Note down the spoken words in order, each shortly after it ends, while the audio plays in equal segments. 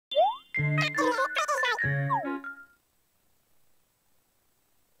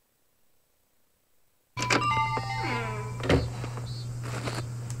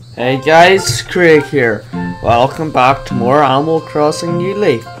Hey guys, Craig here. Welcome back to more Animal Crossing New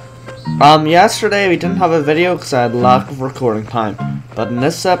Leaf. Yesterday we didn't have a video because I had lack of recording time. But in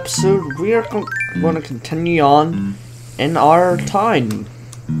this episode, we are going to continue on in our town.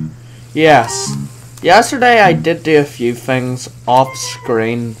 Yes, yesterday I did do a few things off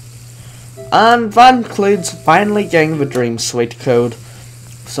screen. And that includes finally getting the Dream Suite code.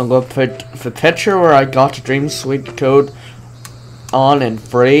 So I'm going to put the picture where I got the Dream Suite code on in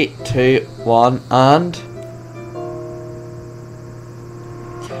 3, 2, 1, and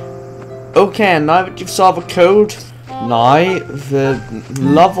okay, now that you've saw the code, now the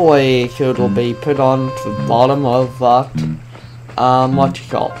lovely code will be put on to the bottom of that what do you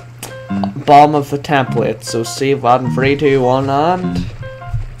call it? Bottom of the template. So save that in 3, 2, 1, and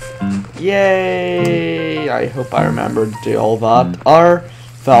yay! I hope I remember to do all that, or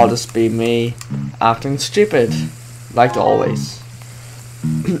that'll just be me acting stupid like always.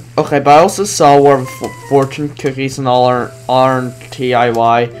 Okay, but I also saw where fortune cookies and all aren't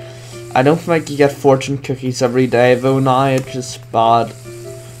DIY. I don't think you get fortune cookies every day though now, it's just bad.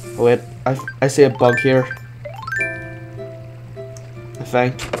 Oh, wait, I see a bug here. I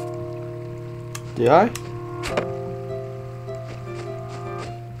think. Do I?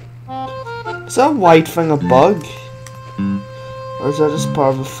 Is that white thing a bug? Or is that just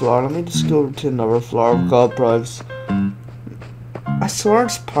part of a flower? Let me just go over to another flower called Prives. I swear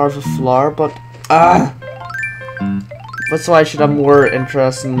it's part of a flower, but that's why I should have more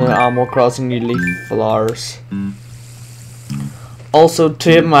interest in the Animal Crossing New Leaf flowers. Also,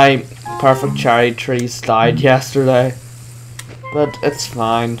 2 of my perfect cherry trees died yesterday, but it's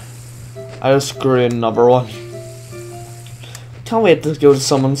fine. I just grew another one. Can't wait to go to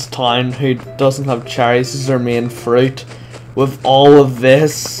someone's town who doesn't have cherries as their main fruit with all of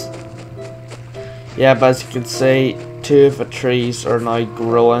this. Yeah, but as you can see, 2 of the trees are now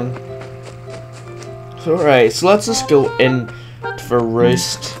growing. Alright, so let's just go in to the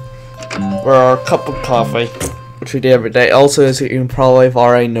roost for our cup of coffee, which we do every day. Also, as you can probably have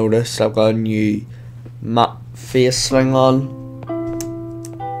already noticed, I've got a new face thing on.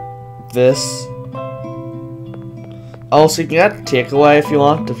 This. Also, you can get takeaway if you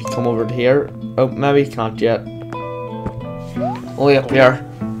want, if you come over to here. Oh, maybe you can't yet. Only up here.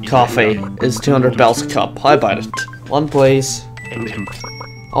 Coffee is 200 bells a cup. How about it? 1 please.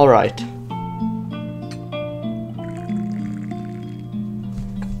 Alright.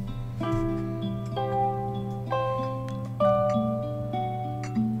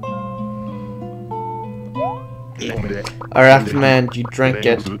 I recommend you drink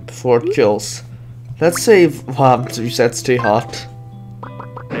it before it cools. Let's see what happens if you say it's too hot.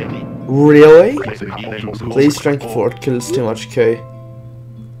 Really? Please drink before it cools too much, Q.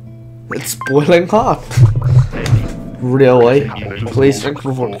 It's boiling hot. Really? Please drink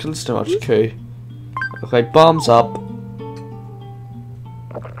before it cools too much, Q. Okay, bombs up.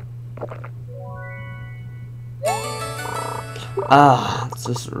 Ah, it's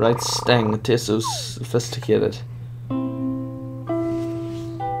just the right sting. It tastes so sophisticated.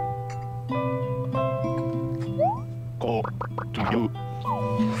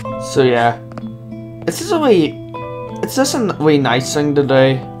 So yeah, it's just a wee nice thing to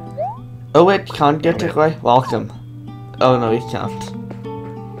do. Oh wait, you can't get takeaway? Welcome. Oh no, you can't.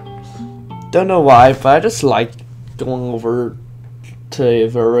 Don't know why, but I just like going over to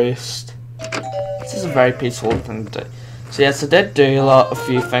the roost. This is a very peaceful thing to do. So yes, I did do a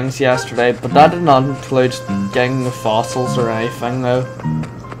few things yesterday, but that did not include getting the fossils or anything though.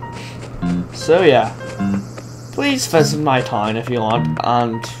 So yeah, please visit my town if you want,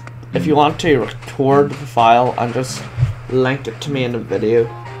 and if you want to record the file and just link it to me in the video.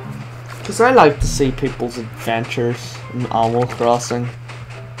 Because I like to see people's adventures in Animal Crossing.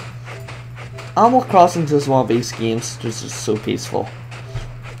 Animal Crossing is one of these games that's just so peaceful.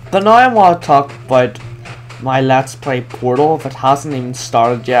 But now I want to talk about my Let's Play Portal if it hasn't even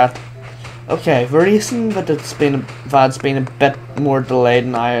started yet. Okay, the reason that it's been a bit more delayed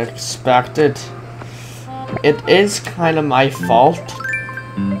than I expected, it is kind of my fault.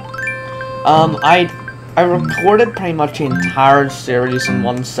 I recorded pretty much the entire series in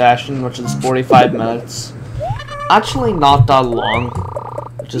one session, which is 45 minutes. Actually not that long,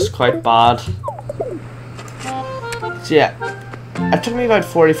 which is quite bad. So yeah, it took me about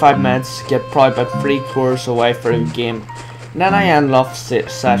 45 minutes to get probably about 3/4 away through the game. And then I ended off the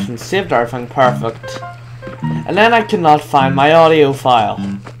session, saved everything perfect. And then I could not find my audio file.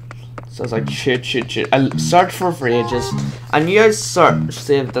 So So I was like, shoot. I searched for ages. I knew I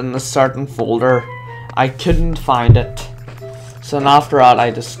saved in a certain folder. I couldn't find it. So then after that,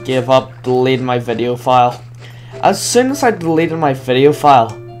 I just gave up, deleted my video file. As soon as I deleted my video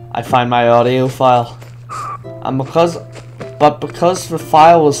file, I found my audio file. And because the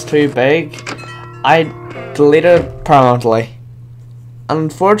file was too big, I deleted it permanently. And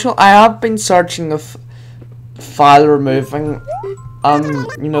unfortunately, I have been searching the file removing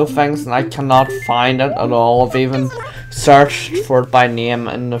you know, things, and I cannot find it at all. I've even searched for it by name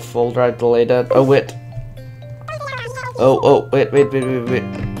in the folder I deleted. Oh wait. Oh wait.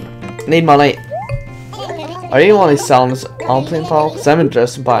 Need money. Are you only selling this on-plane file? Because I'm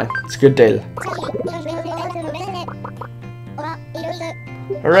interested in buying. It's a good deal.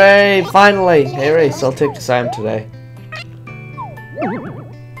 Hooray! Finally! Hooray, so I'll take the time today.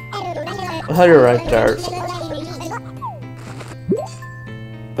 Oh, you're right there.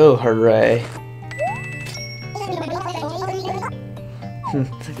 Oh, hooray.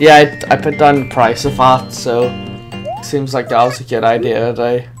 Yeah, I put down the price of that, so seems like that was a good idea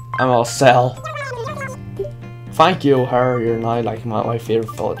today. I'm all sell. Thank you, her. You're now like my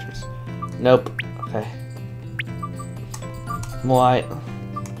favorite villagers. Nope. Okay. White.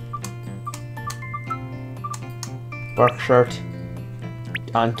 Work shirt.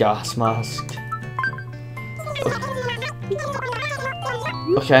 And gas mask.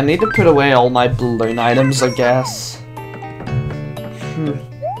 Okay, I need to put away all my balloon items, I guess.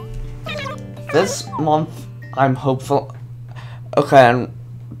 This month, I'm hopeful. Okay, and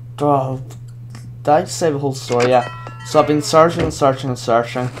did I say the whole story? Yeah. So I've been searching.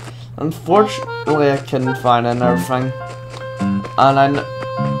 Unfortunately, I couldn't find anything,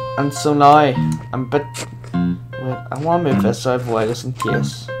 and so now I'm a bit. Wait, I want to move this out of the way just in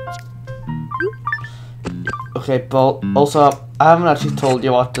case. Okay, but also I haven't actually told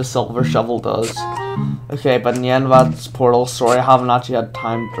you what the silver shovel does. Okay, but in the end of that portal story, I haven't actually had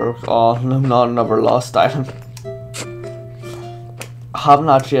time to. Oh, no, not another lost item. I haven't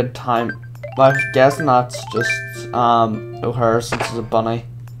actually had time. But I'm guessing that's just her since it's a bunny.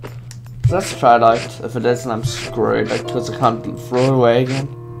 So let's try it out. If it isn't, I'm screwed because I can't throw it away again.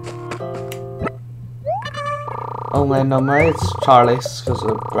 Oh wait, no, maybe it's Charlie's because of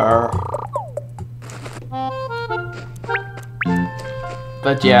the bear.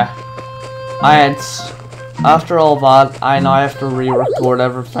 But yeah, after all that, I now have to re-record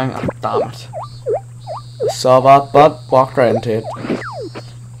everything. Oh, damn it. Saw that, but walked right into it.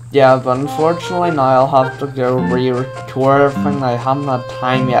 Yeah, but unfortunately now I'll have to go re-record everything. I haven't had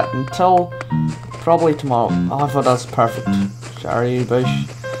time yet until probably tomorrow. Oh, I thought that's perfect. Cherry bush.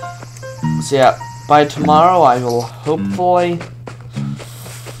 So yeah, by tomorrow I will hopefully,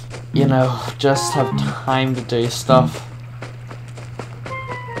 you know, just have time to do stuff.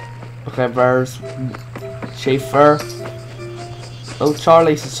 Okay, there's Schaefer. Oh,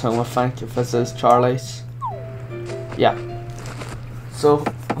 Charlie's is home, I think, if this is Charlie's. Yeah. So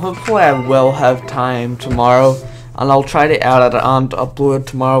hopefully I will have time tomorrow, and I'll try to edit it and upload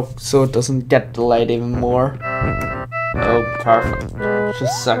tomorrow so it doesn't get delayed even more. Oh, perfect.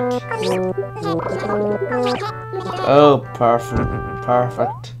 Just sick. Oh,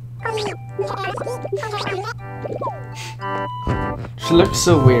 perfect. She looks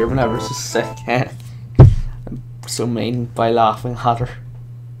so weird whenever she's sick. I'm so mean by laughing at her.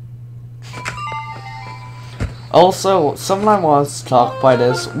 Also, something I want to talk about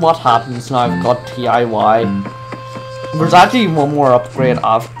is what happens now I've got TIY. There's actually one more upgrade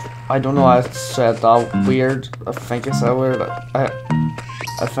after. I don't know why I said that weird. I think I said weird.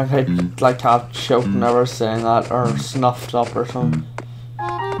 I think I like have choked never saying that or snuffed up or something.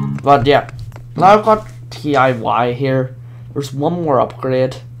 But yeah, now I've got TIY here. There's one more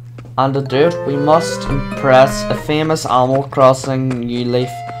upgrade, and to do it we must impress a famous Animal Crossing New Leaf.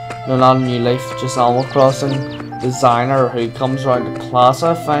 No, not New Leaf, just Animal Crossing designer who comes around the plaza,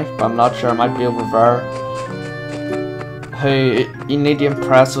 I think, but I'm not sure, it might be over there. Who you need to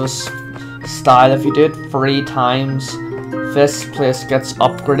impress with style. If you do it 3 times, this place gets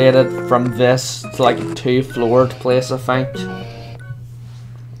upgraded from this to like a 2-floored place, I think.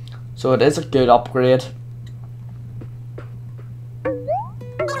 So it is a good upgrade.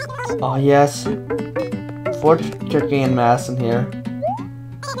 Oh yes, Fort Cookie and Mess in here.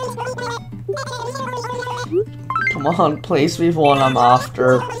 Come on, please leave one I'm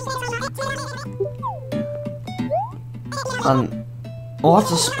after. And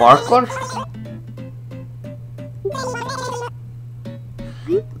what's a sparkler?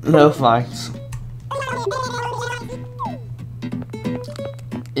 No thanks.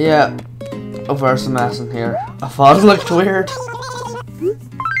 Yeah, oh, there's a mess in here. I thought it looked weird.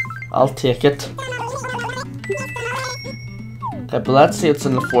 I'll take it. Okay, but let's see what's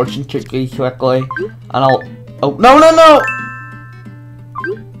in the fortune cookie quickly. And I'll... Oh, no, no, no!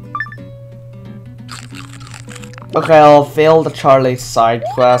 Okay, I'll fail the Charlie side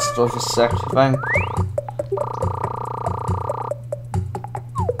quest with a sick thing.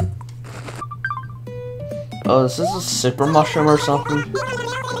 Oh, is this a super mushroom or something?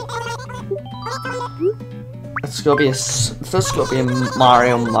 It's gonna be a... This is gonna be a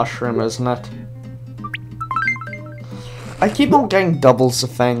Mario mushroom, isn't it? I keep on getting doubles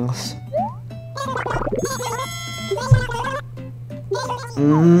of things.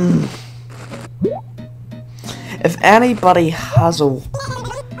 If anybody has a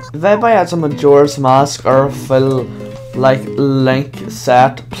Majora's Mask or a full like Link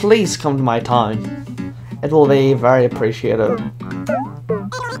set, please come to my town. It will be very appreciated.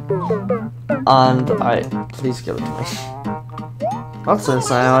 And please give it to me. What's this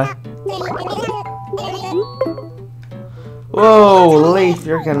anyway? Whoa, Leaf,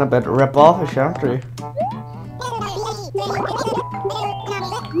 you're getting a bit rip-off-ish, aren't you?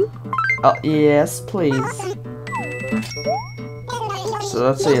 Oh, yes, please. So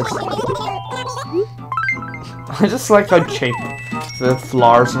let's see. I just like how cheap the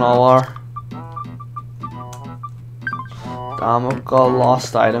flowers and all are. Damn, I've got a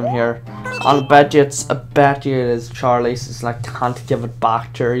lost item here. I bet you it is Charlie's. It's like, can't give it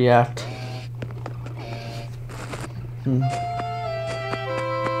back to her yet.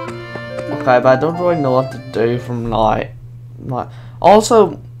 Okay, but I don't really know what to do from now.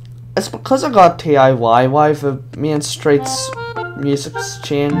 Also, it's because I got TIYY that me and Street's music's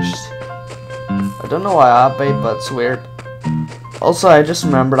changed. I don't know why that'd be, but it's weird. Also, I just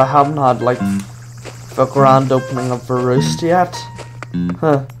remembered I haven't had like the grand opening of the Roost yet.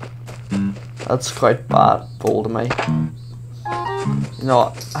 Huh. That's quite bad, bold of me. You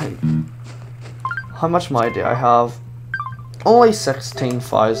know, how much money do I have? Only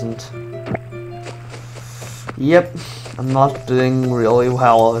 16,000. Yep, I'm not doing really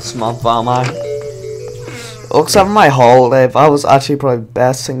well this month, am I? Oh, except for my holiday, that was actually probably the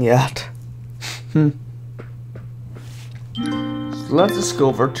best thing yet. So let's just go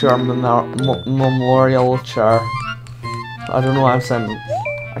over to our memorial chair. I don't know why I'm saying,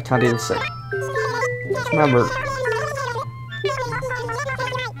 I can't even say. Remember.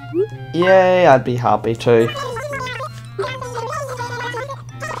 Yay, I'd be happy too.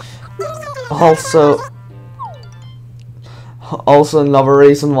 Also another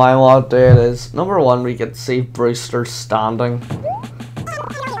reason why I want to do it is, number one, we get to see Brewster standing.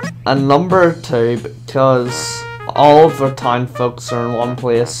 And number two, because all of the town folks are in one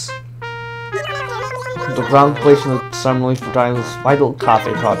place. The grand completion of the ceremony for Daniel's vital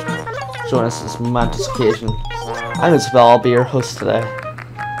cafe project. Join us this momentous occasion. I'm Isabel, I'll be your host today.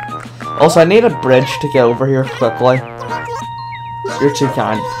 Also, I need a bridge to get over here quickly. You're too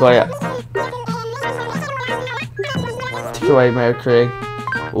kind. Go ahead. Take away, Mayor Craig.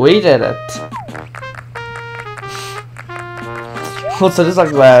 We did it. Also, just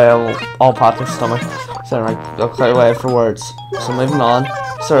like all Patrick's stomach. So like, I'll cut away for words. So moving on.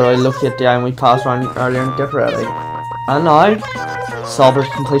 So I look at the item we passed around earlier and get ready. And now, solve the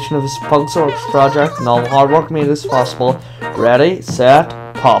completion of this Punk's project and all the hard work made this possible. Ready, set,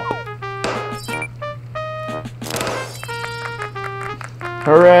 pop.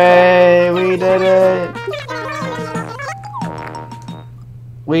 Hooray! We did it!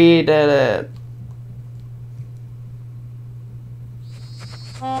 We did it!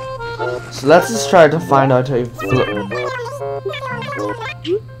 So let's just try to find out how you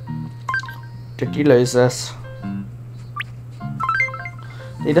Did you lose this?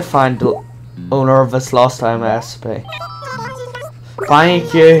 Need to find the owner of this lost time recipe.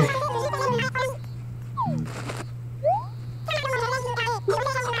 Thank you!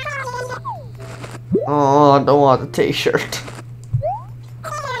 Oh, I don't want a t-shirt.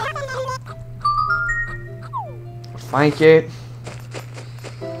 Thank you.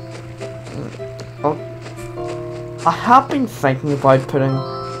 Oh, I have been thinking about putting...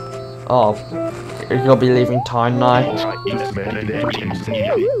 Oh, you're gonna be leaving town now.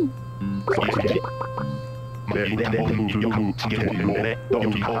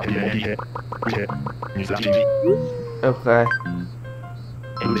 Okay.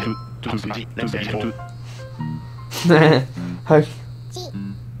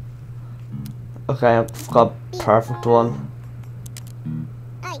 Okay, I've got a perfect one.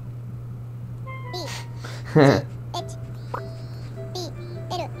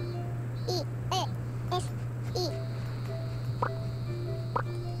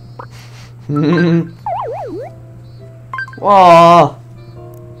 Aww.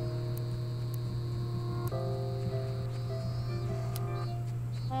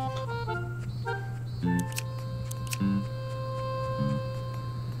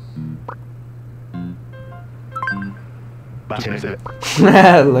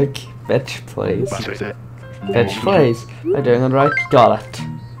 Look, bitch, please. Bitch, please. Am I doing it right? Got it.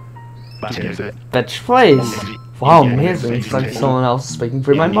 Bitch, please. Wow, amazing. It's like someone else speaking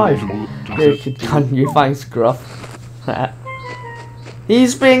through my mouth. You could continue, thanks, Gruff.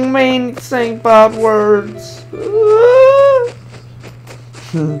 He's being mean, saying bad words.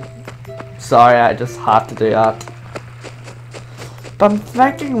 Sorry, I just had to do that. But I'm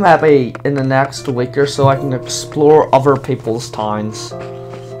thinking maybe in the next week or so I can explore other people's towns.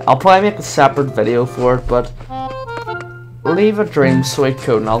 I'll probably make a separate video for it, but leave a dream, sweet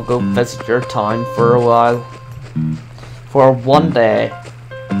coat, and I'll go visit your town for a while. For one day.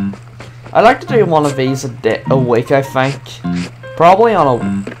 I'd like to do one of these a week, I think. Probably on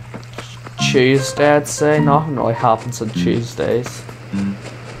a Tuesday, I'd say. Nothing really happens on Tuesdays.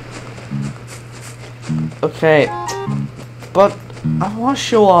 Okay, but I want to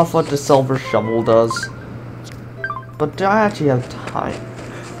show off what the silver shovel does. But do I actually have time?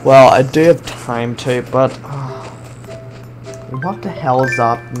 Well, I do have time to, but what the hell is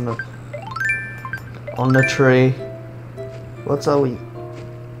that on the tree? What's that we?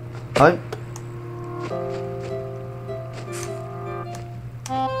 Pipe?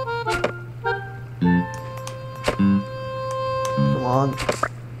 Come on.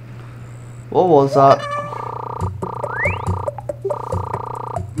 What was that?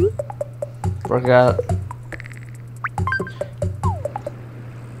 Forget.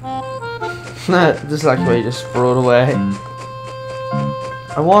 Just like we just threw it away.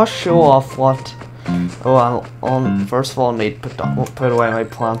 I want to show off what. Oh, first of all, I need to put away my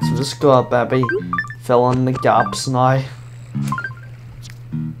plants. So just go up, baby. Fill in the gaps now.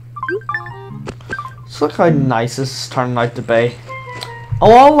 Just look how nice this is turning out to be. I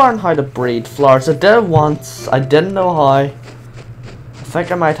want to learn how to breed flowers. I did it once. I didn't know how. I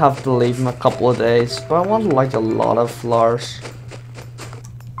think I might have to leave in a couple of days. But I want like a lot of flowers.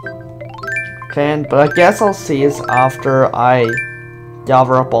 Okay, but I guess I'll see you after I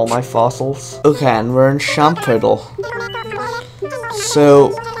gather up all my fossils. Okay, and we're in Shampoodle.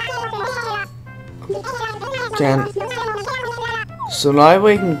 So now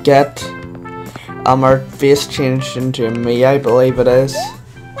we can get our face changed into a me, I believe it is.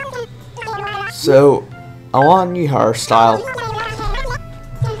 So I want a new hairstyle.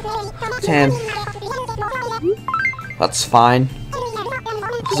 10. That's fine.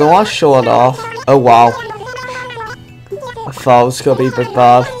 Because I want to show it off. Oh wow. I thought it was gonna be a bit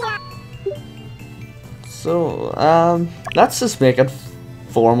bad. So, let's just make it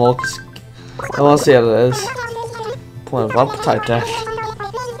formal, cause I wanna see how it is. Point of appetite there.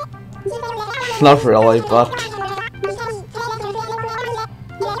 Not really, but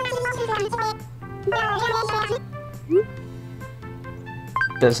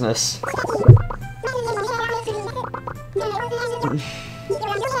business.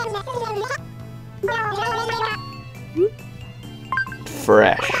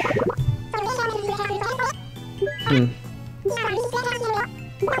 Fresh.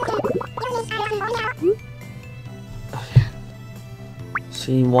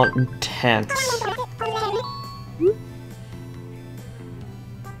 So you want intense.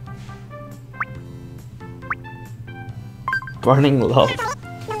 Burning love.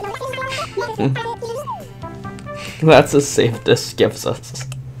 That's a save this gives us.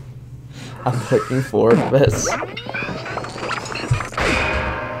 I'm looking forward to this.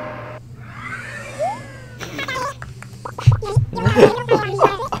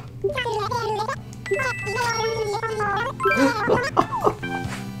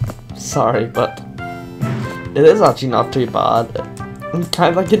 Sorry, but it is actually not too bad. I'm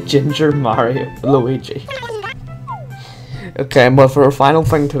kind of like a ginger Mario Luigi. Okay, but for our final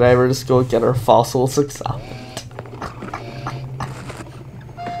thing today, we're just going to get our fossils examined.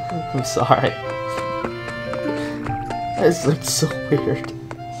 I'm sorry. This looks so weird.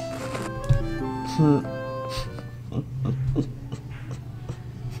 So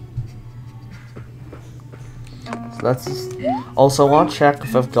let's just also want to check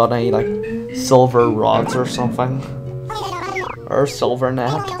if I've got any like silver rods or something. Or silver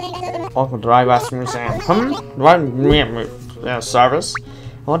net. Welcome to Dry West Museum. Service. I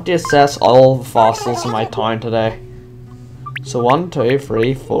want to assess all the fossils in my town today. So 1, 2,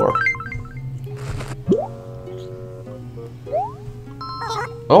 3, 4.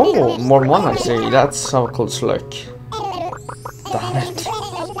 Oh, more than one I see. Let's have a close look. Damn it.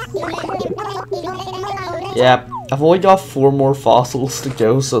 Yep, I've only got 4 more fossils to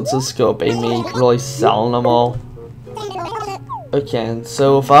go, so it's just gonna be me really selling them all. Okay, and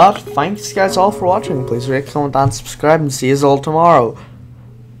so with that, thanks guys all for watching. Please rate, comment, and subscribe, and see you all tomorrow.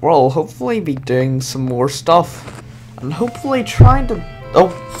 We'll hopefully be doing some more stuff. And hopefully trying to... Oh,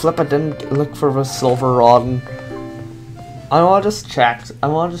 flip, I didn't look for the silver rod. And I want to just check. I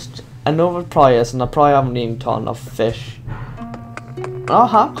know it probably isn't. I probably haven't even caught enough fish. Oh, I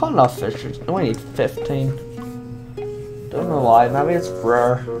have caught enough fish. I only need 15. Don't know why. Maybe it's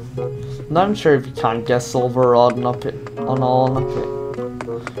rare. I'm not even sure if you can get silver rod on all of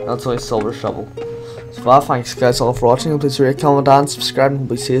it. That's why silver shovel. So well, thanks guys all for watching. Please rate, comment, and subscribe. And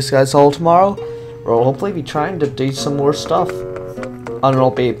we'll see you guys all tomorrow. We'll hopefully be trying to do some more stuff. And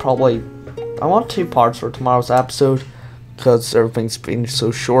it'll be probably... I want 2 parts for tomorrow's episode, because everything's been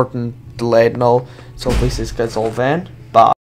so short and delayed and all. So hopefully see you guys all then. Bye.